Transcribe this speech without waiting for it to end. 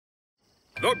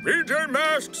The PJ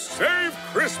Masks save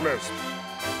Christmas.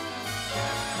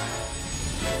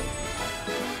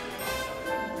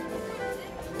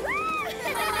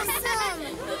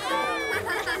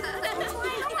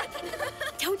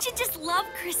 Don't you just love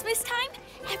Christmas time?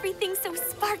 Everything's so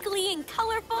sparkly and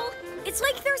colorful. It's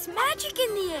like there's magic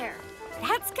in the air.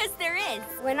 That's because there is.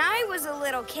 When I was a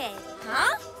little kid.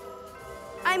 Huh?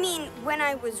 I mean, when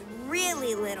I was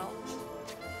really little.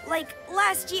 Like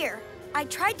last year, I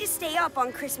tried to stay up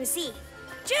on Christmas Eve,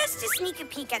 just to sneak a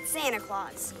peek at Santa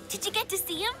Claus. Did you get to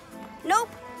see him? Nope,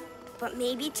 but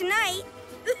maybe tonight.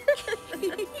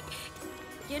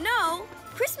 You know,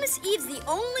 Christmas Eve's the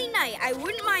only night I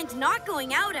wouldn't mind not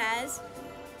going out as.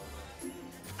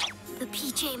 The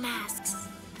PJ Masks.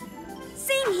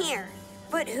 Same here,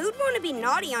 but who'd want to be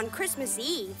naughty on Christmas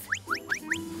Eve?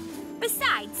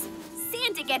 Besides,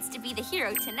 Santa gets to be the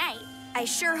hero tonight. I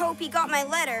sure hope he got my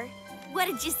letter. What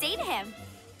did you say to him?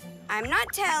 I'm not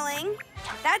telling.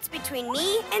 That's between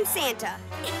me and Santa.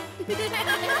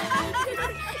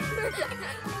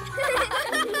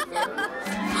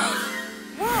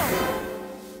 Whoa!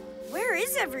 Where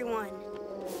is everyone?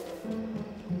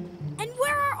 And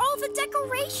where are all the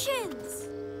decorations?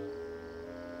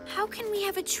 How can we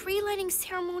have a tree lighting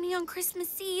ceremony on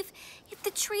Christmas Eve if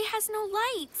the tree has no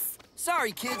lights?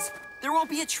 Sorry, kids. There won't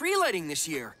be a tree lighting this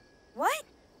year. What?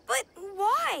 But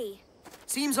why?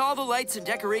 Seems all the lights and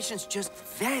decorations just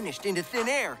vanished into thin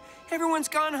air. Everyone's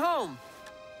gone home.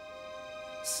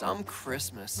 Some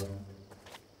Christmas.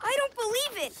 I don't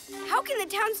believe it. How can the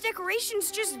town's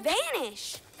decorations just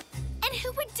vanish? And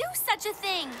who would do such a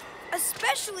thing?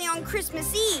 Especially on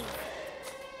Christmas Eve.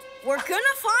 We're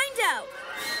gonna find out.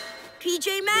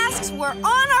 PJ Masks, we're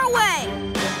on our way.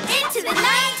 Into the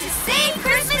night to save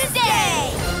Christmas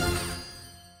Day!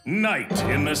 Night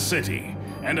in the city,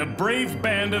 and a brave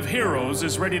band of heroes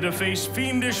is ready to face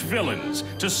fiendish villains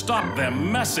to stop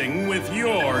them messing with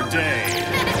your day.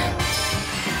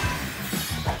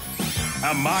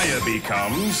 Amaya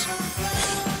becomes...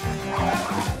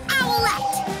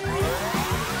 Owlette!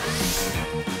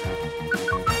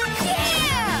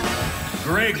 Yeah!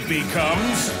 Greg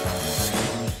becomes...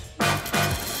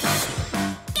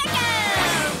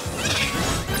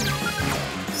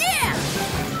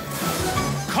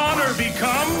 Connor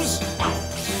becomes...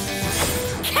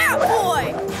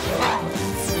 Catboy!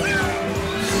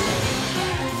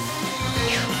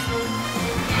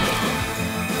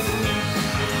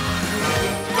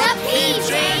 The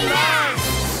PJ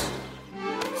Masks!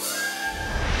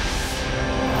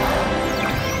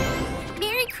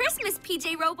 Merry Christmas,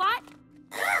 PJ Robot!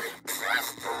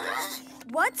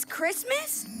 What's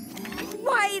Christmas?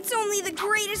 Why, it's only the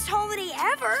greatest holiday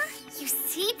ever. You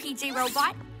see, PJ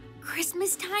Robot,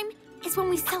 Christmas time is when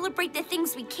we celebrate the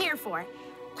things we care for,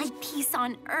 like peace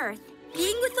on Earth.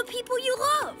 Being with the people you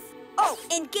love. Oh,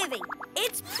 and giving.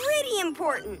 It's pretty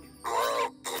important.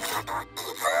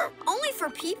 Only for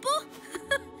people?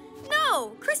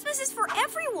 No, Christmas is for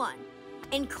everyone,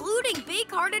 including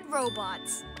big-hearted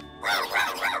robots.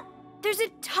 There's a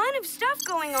ton of stuff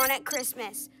going on at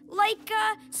Christmas, like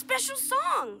special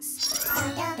songs.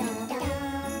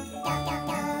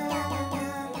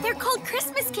 They're called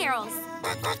Christmas carols.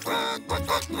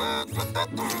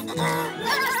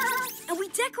 And we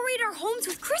decorate our homes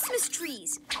with Christmas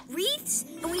trees, wreaths,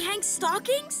 and we hang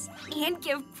stockings. And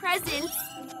give presents.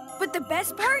 But the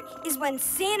best part is when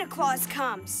Santa Claus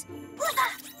comes.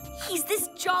 He's this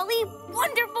jolly,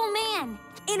 wonderful man.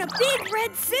 In a big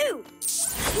red suit.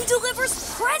 He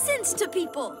delivers presents to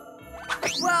people.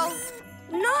 Well,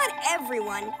 not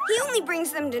everyone. He only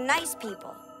brings them to nice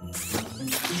people.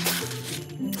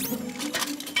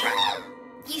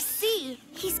 You see,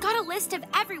 he's got a list of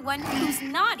everyone who's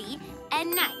naughty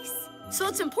and nice. So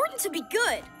it's important to be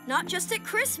good, not just at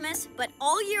Christmas, but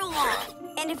all year long.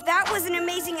 And if that wasn't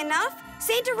amazing enough,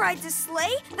 Santa rides a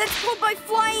sleigh that's pulled by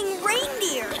flying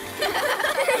reindeer.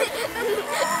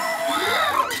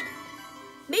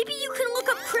 Maybe you can look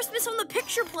up Christmas on the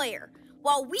picture player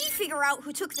while we figure out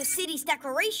who took the city's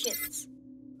decorations.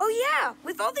 Oh yeah,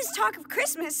 with all this talk of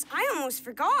Christmas, I almost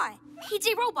forgot.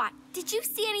 PJ Robot, did you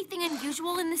see anything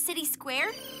unusual in the city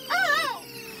square? Whoa!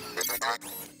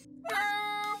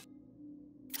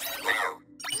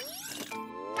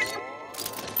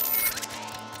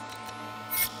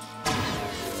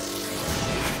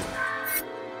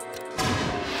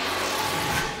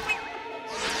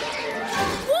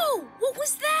 What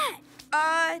was that?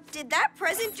 Did that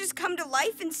present just come to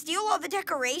life and steal all the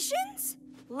decorations?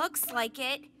 Looks like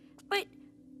it. But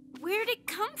where'd it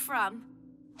come from?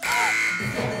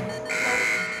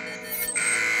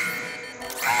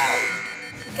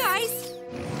 Guys,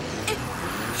 it's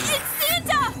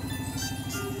Santa!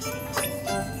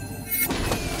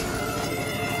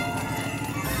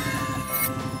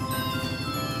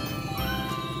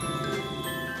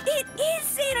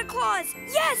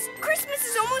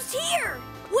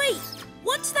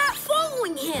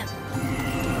 following him.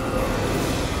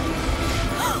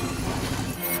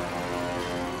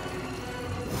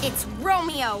 It's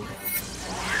Romeo.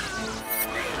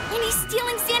 And he's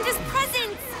stealing Santa's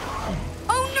presents.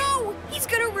 Oh no! He's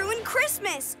gonna ruin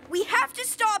Christmas! We have to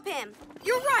stop him!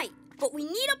 You're right, but we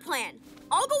need a plan.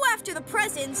 I'll go after the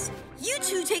presents. You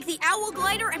two take the owl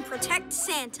glider and protect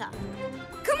Santa.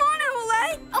 Come on,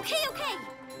 Owlette! Okay.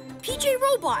 PJ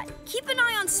Robot, keep an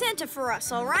eye on Santa for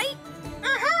us, all right?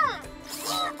 Uh-huh.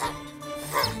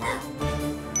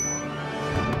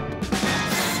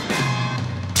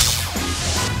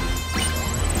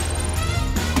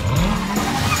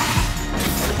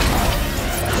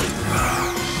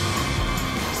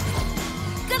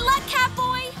 Good luck,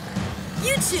 Catboy.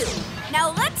 You two,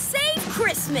 now let's save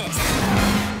Christmas.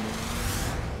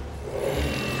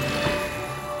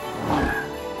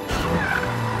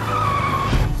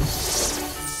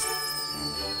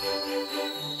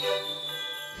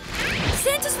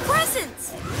 Santa's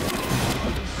presents!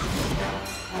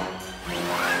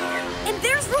 And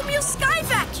there's Romeo's sky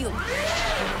vacuum!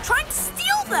 Trying to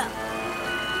steal them!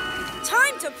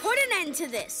 Time to put an end to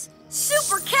this!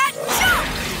 Super Cat Jump!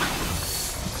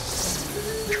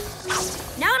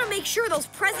 Now to make sure those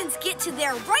presents get to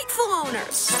their rightful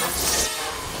owners!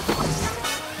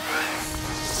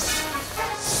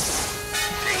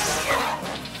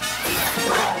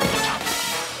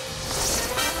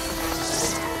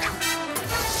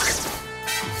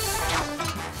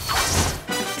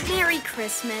 Merry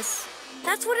Christmas.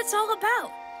 That's what it's all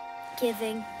about.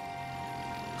 Giving.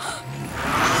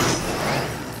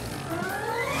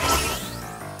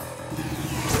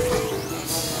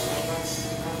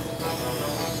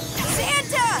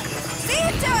 Santa!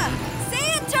 Santa!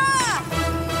 Santa!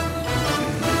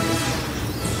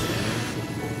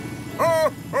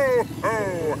 Ho, ho, ho!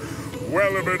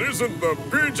 Well, if it isn't the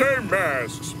PJ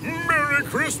Masks! Merry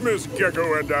Christmas,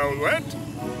 Gekko and Owlette!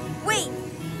 Wait,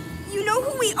 you know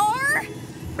who we are?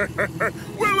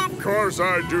 Well, of course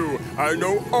I do. I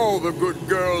know all the good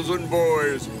girls and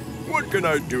boys. What can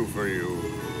I do for you?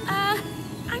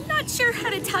 I'm not sure how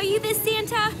to tell you this,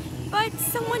 Santa, but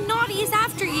someone naughty is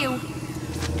after you.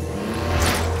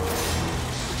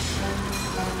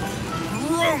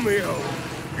 Romeo!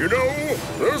 You know,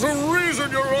 there's a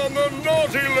reason you're on the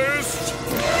naughty list!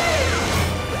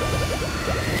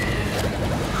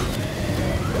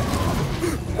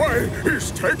 Why,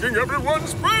 he's taking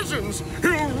everyone's presents!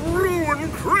 He'll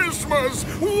ruin Christmas!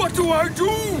 What do I do?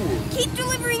 Keep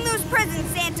delivering those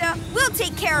presents, Santa. We'll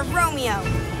take care of Romeo.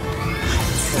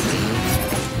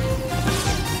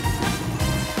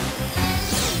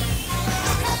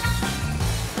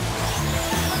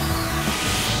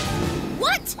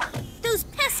 What? Those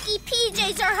pesky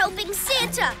PJs are helping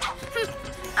Santa.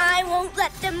 I won't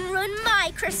let them ruin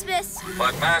my Christmas.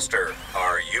 But Master,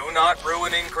 are you not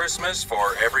ruining Christmas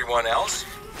for everyone else?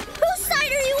 Whose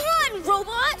side are you on,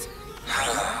 Robot?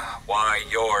 Why,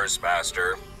 yours,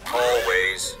 Master.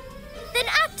 Always. Then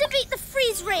activate the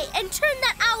freeze ray and turn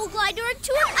that owl glider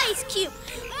into an ice cube.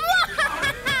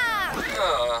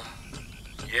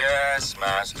 Yes,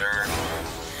 Master.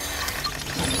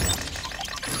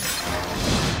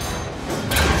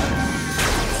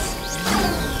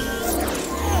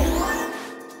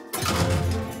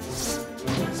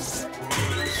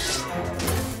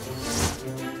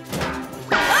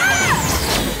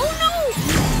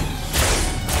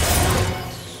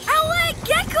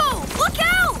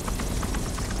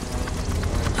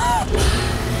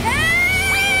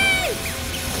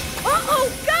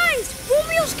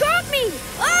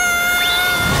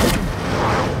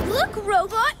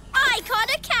 Robot, I caught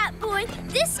a Catboy.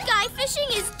 This sky fishing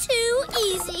is too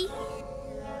easy.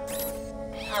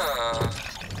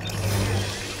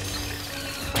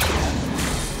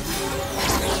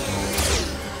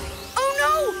 Oh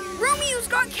no! Romeo's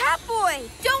got Catboy!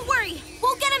 Don't worry,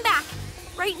 we'll get him back.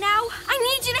 Right now, I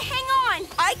need you to hang on.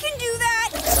 I can do that!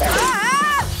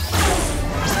 Ah!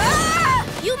 Ah!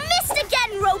 You missed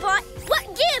again, Robot. What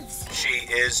gives? She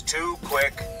is too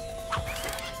quick.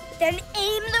 Then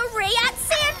aim the ray at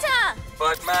Santa!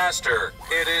 But Master,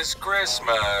 it is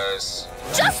Christmas.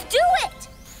 Just do it!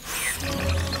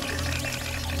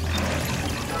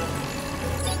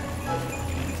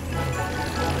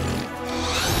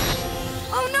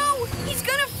 Oh no! He's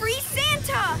gonna freeze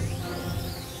Santa!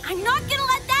 I'm not gonna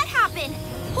let that happen.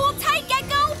 Hold tight,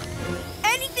 Gekko.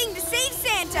 Anything to save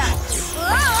Santa!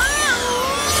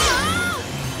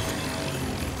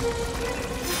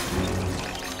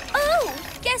 Oh,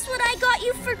 guess what I got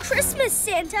you for Christmas,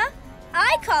 Santa?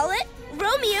 I call it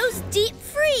Romeo's Deep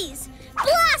Freeze.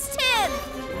 Blast him!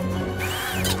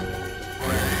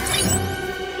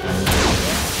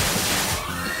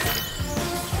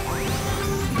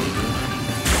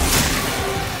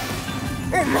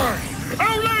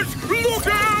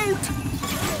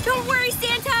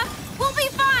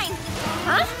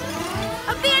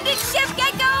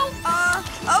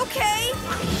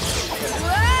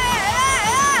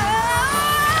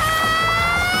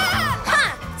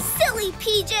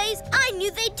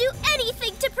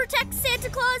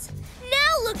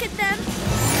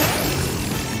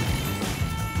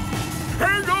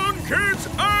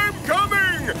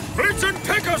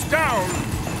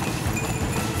 down!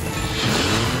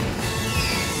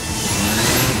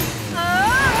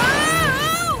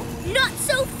 Oh! Not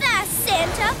so fast,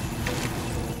 Santa.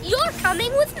 You're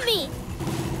coming with me.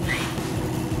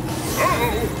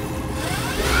 Uh-oh!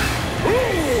 Ooh!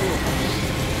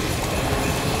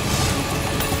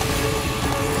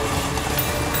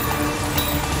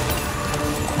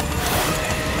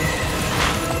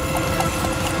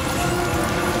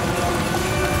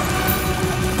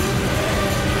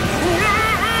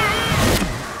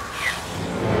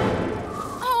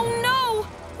 Oh no!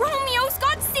 Romeo's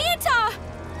got Santa!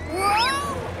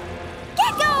 Whoa!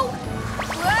 Gekko!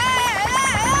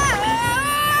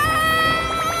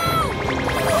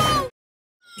 Whoa!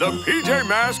 The PJ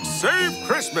Masks Save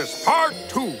Christmas, Part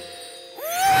 2.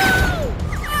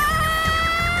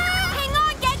 Hang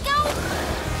on, Gekko!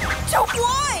 To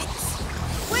what?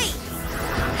 Wait.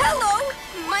 Hello.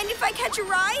 Mind if I catch a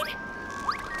ride?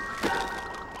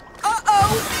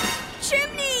 Uh-oh.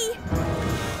 Chimney.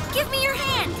 Give me your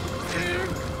hand!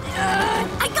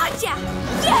 I gotcha!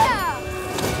 Yeah!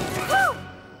 Woo!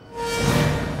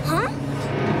 Huh?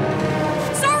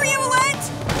 Sorry, Owlette.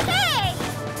 Hey!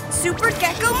 Super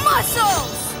Gekko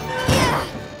muscles. Yeah!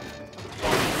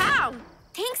 How?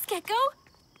 Thanks, Gekko.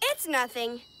 It's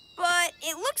nothing. But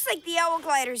it looks like the owl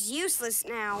glider's useless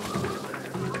now.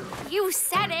 You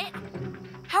said it.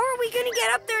 How are we gonna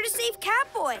get up there to save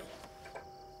Catboy?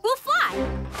 We'll fly.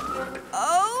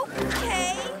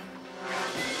 Okay.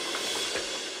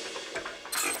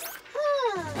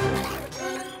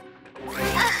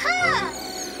 Aha!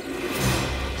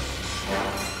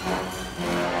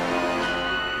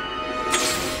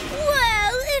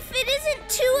 Well, if it isn't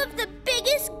two of the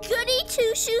biggest goody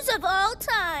two-shoes of all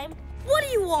time. What do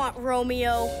you want,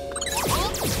 Romeo?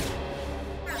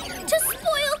 To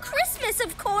spoil Christmas,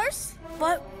 of course.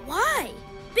 But why?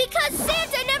 Because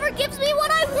Santa never gives me what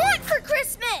I want for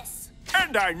Christmas.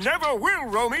 And I never will,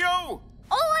 Romeo!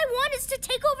 All I want is to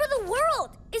take over the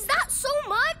world. Is that so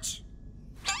much?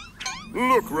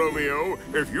 Look, Romeo,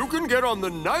 if you can get on the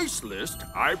nice list,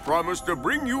 I promise to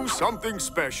bring you something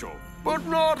special. But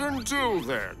not until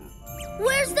then.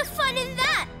 Where's the fun in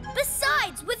that?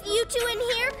 Besides, with you two in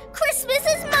here, Christmas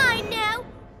is mine now.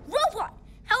 Robot,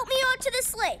 help me onto the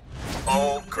sleigh.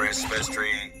 Oh, Christmas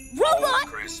tree. Robot, Oh,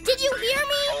 Christmas did you tree. hear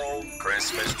me? Oh,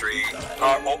 Christmas tree.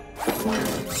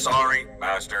 Sorry,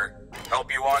 Master. Help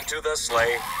you onto the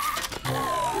sleigh.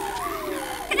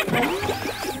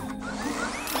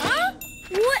 Huh?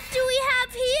 What do we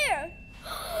have here?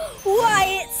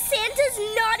 Why, it's Santa's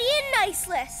naughty and nice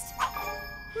list.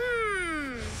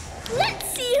 Let's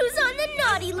see who's on the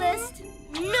naughty list.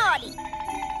 Naughty.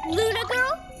 Luna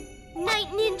Girl, Night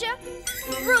Ninja,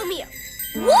 Romeo.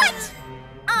 What?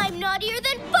 I'm naughtier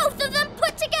than both of them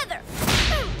put together.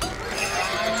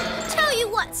 Tell you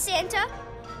what, Santa.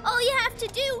 All you have to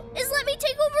do is let me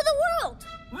take over the world.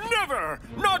 Never!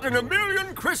 Not in a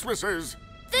million Christmases!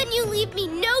 Then you leave me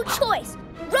no choice.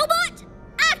 Robot,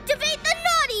 activate the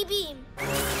naughty beam.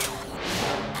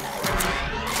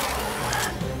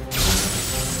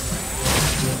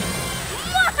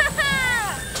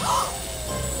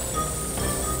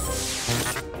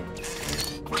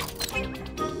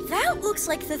 That looks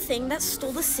like the thing that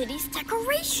stole the city's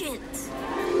decorations.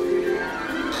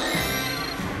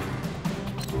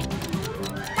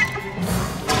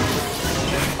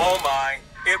 Oh my,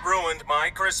 it ruined my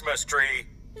Christmas tree.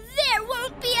 There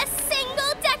won't be a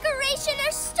single decoration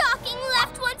or stocking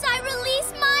left once I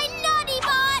release my naughty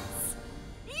bots.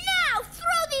 Now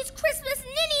throw these Christmas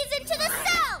ninnies into the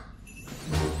cell.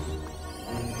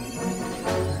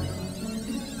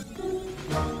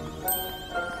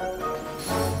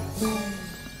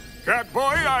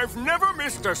 Catboy, I've never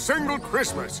missed a single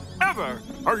Christmas, ever.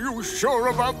 Are you sure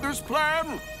about this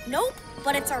plan? Nope,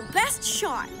 but it's our best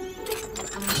shot.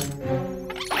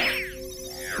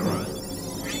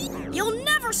 You'll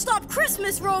never stop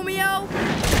Christmas, Romeo.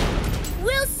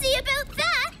 We'll see about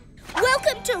that.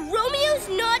 Welcome to Romeo's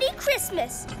Naughty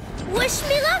Christmas. Wish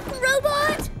me luck,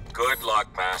 robot. Good luck,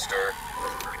 Master.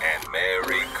 And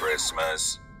Merry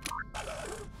Christmas.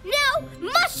 Now,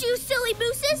 mush, you silly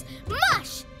mooses.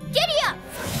 Mush. Giddy up.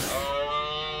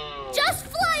 Just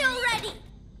fly already.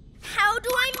 How do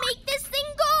I make this thing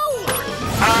go?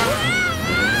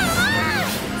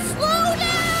 Slow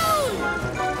down.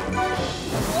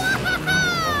 Whoa!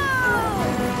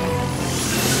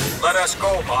 Let us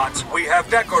go, bots. We have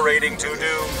decorating to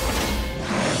do.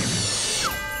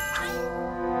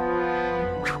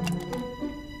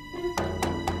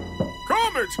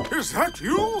 Comet, is that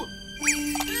you?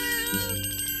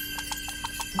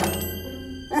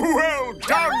 Well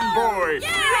done, boy!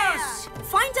 Yes!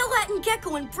 Find Owlette and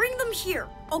Gekko and bring them here,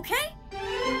 okay?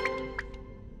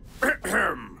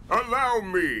 Allow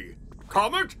me.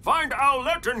 Comet, find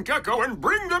Owlette and Gekko and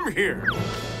bring them here.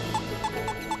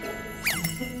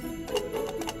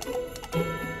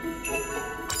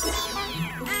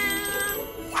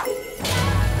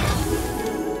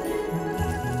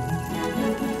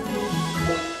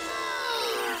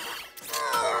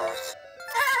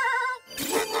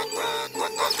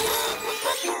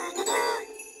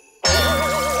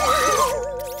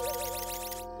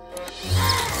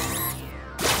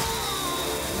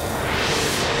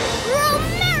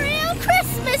 Merry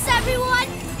Christmas, everyone!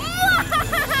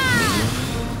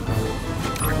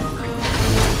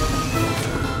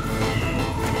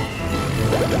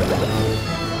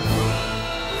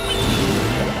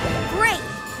 Great!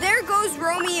 There goes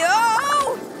Romeo!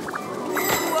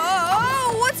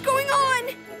 Whoa! What's going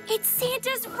on? It's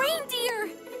Santa's reindeer.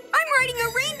 I'm riding a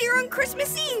reindeer on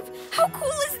Christmas Eve! How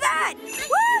cool is that?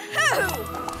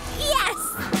 Woohoo! Yes!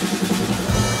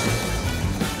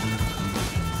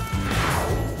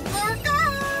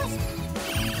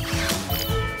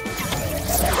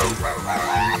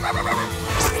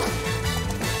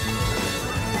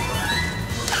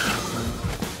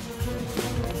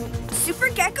 Super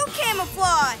Gekko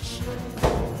camouflage!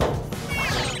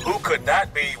 Who could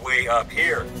that be way up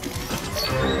here?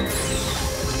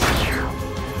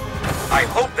 I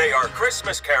hope they are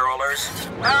Christmas carolers.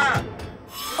 Ah!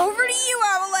 Over to you,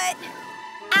 Owlette!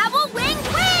 Owl wing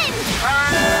win! Ah!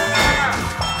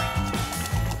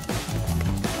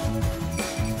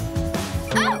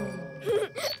 Oh!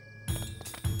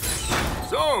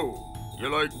 So, you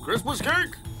like Christmas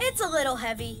cake? It's a little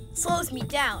heavy. Slows me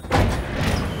down.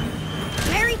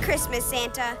 Merry Christmas,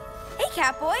 Santa. Hey,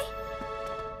 Catboy.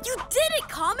 You did it,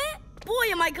 Comet!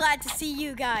 Boy, am I glad to see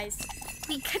you guys.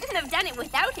 We couldn't have done it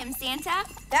without him, Santa.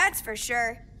 That's for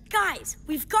sure. Guys,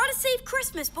 we've got to save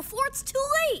Christmas before it's too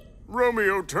late.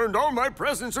 Romeo turned all my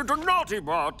presents into naughty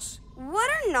bots. What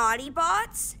are naughty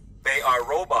bots? They are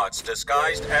robots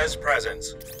disguised as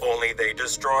presents. Only they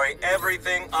destroy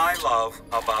everything I love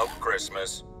about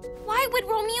Christmas. Why would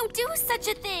Romeo do such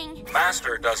a thing?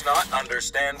 Master does not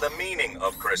understand the meaning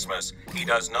of Christmas. He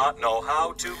does not know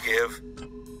how to give.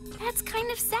 That's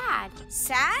kind of sad.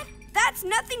 Sad? That's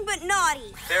nothing but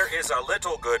naughty. There is a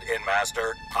little good in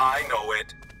Master. I know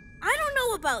it. I don't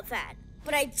know about that,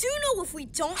 but I do know if we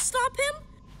don't stop him,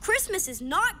 Christmas is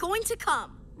not going to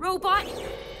come. Robot,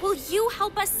 will you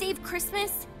help us save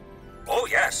Christmas? Oh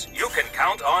yes, you can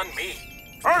count on me.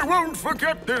 I won't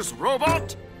forget this,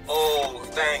 robot. Oh,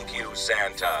 thank you,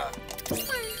 Santa.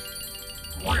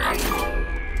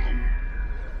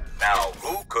 Now,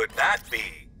 who could that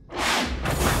be?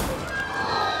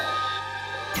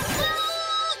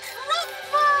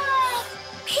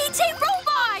 PJ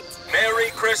Robot! Merry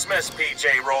Christmas,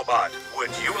 PJ Robot.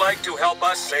 Would you like to help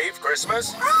us save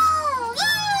Christmas?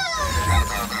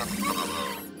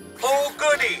 Oh,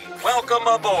 goody! Welcome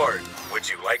aboard. Would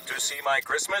you like to see my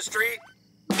Christmas tree?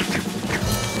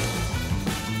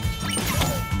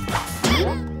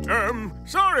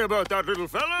 Sorry about that, little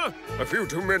fella. A few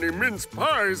too many mince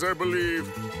pies, I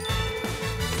believe.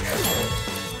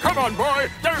 Come on, boy.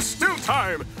 There's still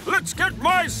time. Let's get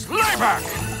my sleigh back.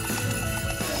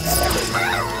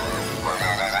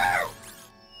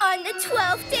 On the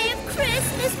 12th day of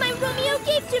Christmas, my Romeo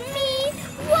gave to me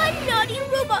one naughty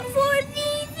robot for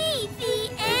thee,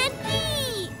 and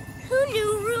thee. Who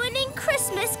knew ruining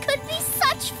Christmas could be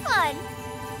such fun?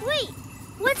 Wait,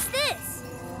 what's this?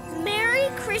 Merry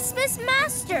Christmas,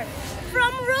 Master,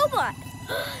 from Robot.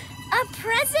 A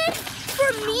present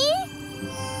for me?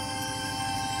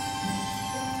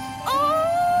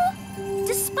 Oh!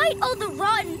 Despite all the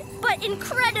rotten but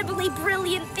incredibly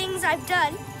brilliant things I've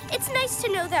done, it's nice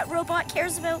to know that Robot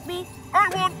cares about me. I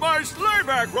want my sleigh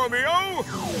back, Romeo.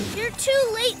 You're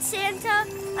too late, Santa.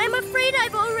 I'm afraid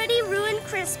I've already ruined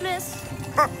Christmas.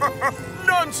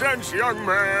 Nonsense, young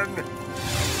man.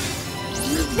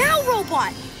 Now,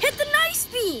 Robot, hit the nice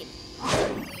beam.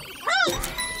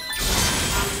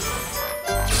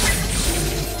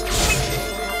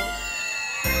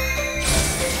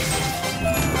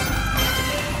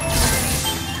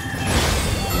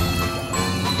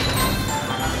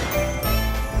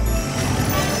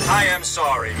 I am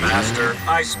sorry, Master.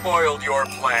 I spoiled your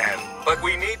plan. But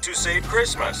we need to save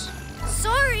Christmas.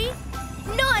 Sorry?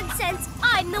 Nonsense.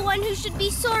 I'm the one who should be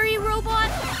sorry,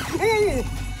 Robot. Ooh.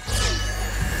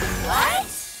 What?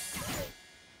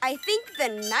 I think the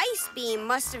nice beam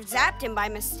must have zapped him by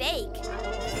mistake.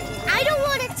 I don't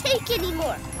want to take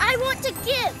anymore. I want to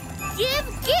give. Give.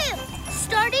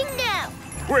 Starting now.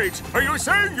 Wait, are you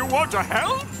saying you want to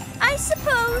help? I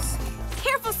suppose.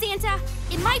 Careful, Santa.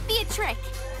 It might be a trick.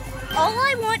 All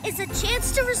I want is a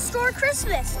chance to restore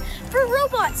Christmas, for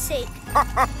Robot's sake.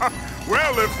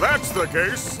 Well, if that's the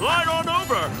case, slide on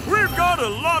over. We've got a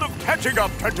lot of catching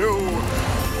up to do.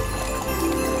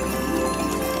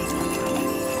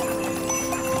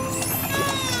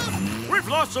 We've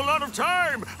lost a lot of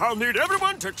time. I'll need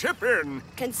everyone to chip in.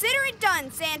 Consider it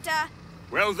done, Santa.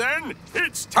 Well then,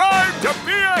 it's time to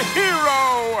be a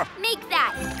hero! Make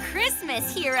that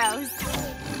Christmas heroes.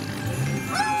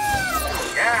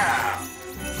 Yeah!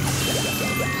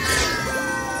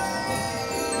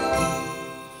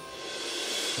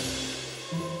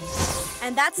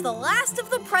 And that's the last of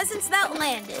the presents that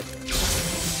landed.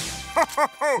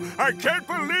 I can't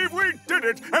believe we did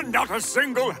it, and not a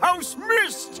single house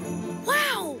missed!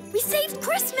 Wow, we saved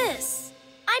Christmas.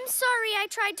 I'm sorry I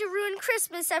tried to ruin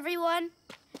Christmas, everyone.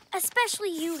 Especially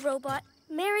you, Robot.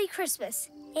 Merry Christmas,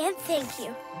 and thank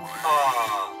you.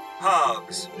 Aw,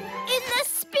 hugs. In the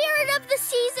spirit of the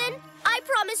season, I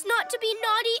promise not to be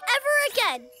naughty ever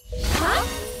again. Huh?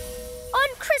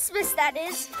 On Christmas, that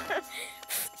is.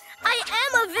 I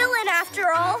am a villain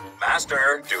after all.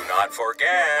 Master, do not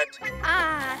forget.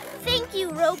 Ah, thank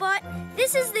you, Robot.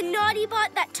 This is the naughty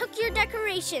bot that took your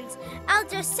decorations. I'll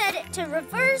just set it to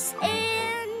reverse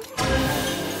and...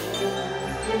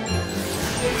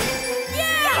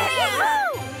 Yay!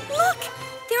 Look!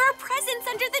 There are presents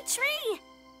under the tree.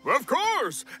 Of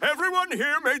course! Everyone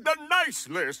here made the nice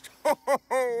list. Ho, ho,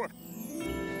 ho.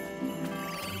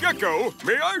 Gekko,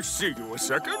 may I see you a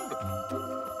second?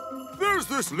 There's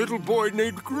this little boy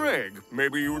named Greg.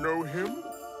 Maybe you know him?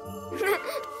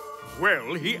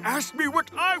 Well, he asked me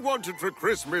what I wanted for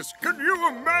Christmas. Can you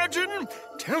imagine?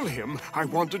 Tell him I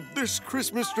wanted this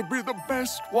Christmas to be the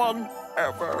best one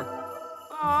ever.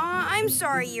 Aw, I'm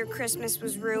sorry your Christmas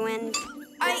was ruined.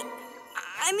 I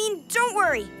mean, don't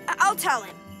worry. I'll tell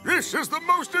him. This is the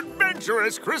most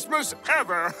adventurous Christmas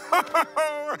ever.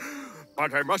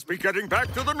 But I must be getting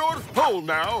back to the North Pole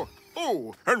now.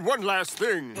 Oh, and one last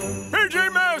thing.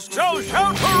 PJ Masks shall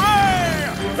shout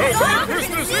hooray! 'Cause on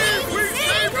Christmas Eve, we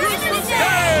save Christmas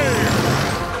Day!